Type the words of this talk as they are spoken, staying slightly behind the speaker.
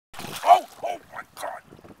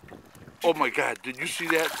Oh my God, did you see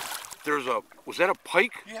that? There's a, was that a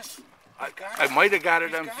pike? Yes. I might have got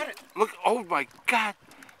it. Got it. Look, oh my God.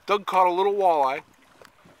 Doug caught a little walleye.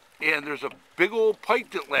 And there's a big old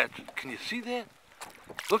pike that latched. Can you see that?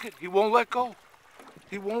 Look it, he won't let go.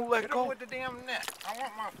 He won't let go. With the damn net. I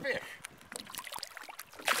want my fish.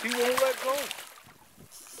 He won't let go.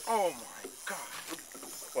 Oh my God.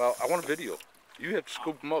 Well, I want a video. You have to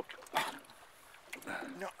scoop him up.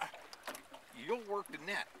 No, you'll work the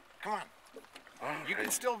net. Come on. Right. You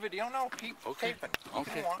can still video. No, keep taping.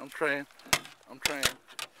 Okay, I'm trying. I'm trying.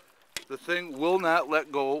 The thing will not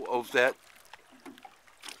let go of that.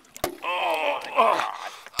 Oh my God.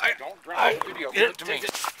 Don't drop the video. Give it to me.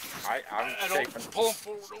 I'm taping. Pull him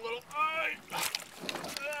forward a little.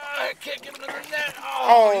 I can't get him in the net.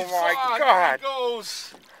 Oh my God. There he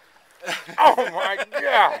goes. Oh my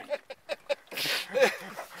God.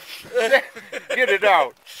 Get it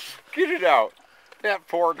out. Get it out. That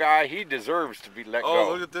poor guy, he deserves to be let go.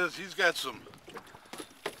 Oh, look at this. He's got some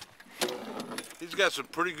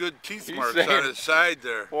pretty good teeth marks on his side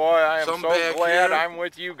there. Boy, I am so glad here. I'm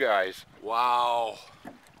with you guys. Wow.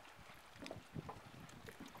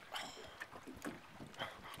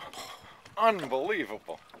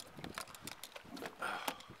 Unbelievable.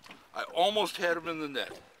 I almost had him in the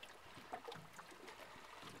net.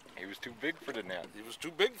 He was too big for the net. He was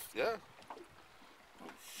too big, yeah.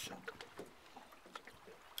 Oh, shit.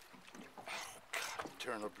 Oh, God, I'm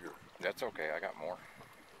tearing up your... That's okay, I got more.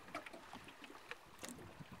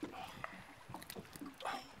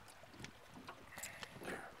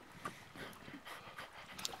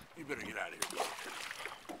 You better get out of here.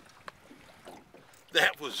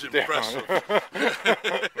 That was impressive.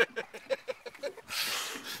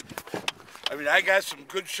 I mean, I got some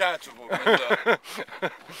good shots of him.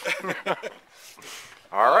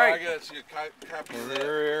 All right. I gotta see a copy of that.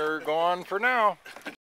 We're gone for now.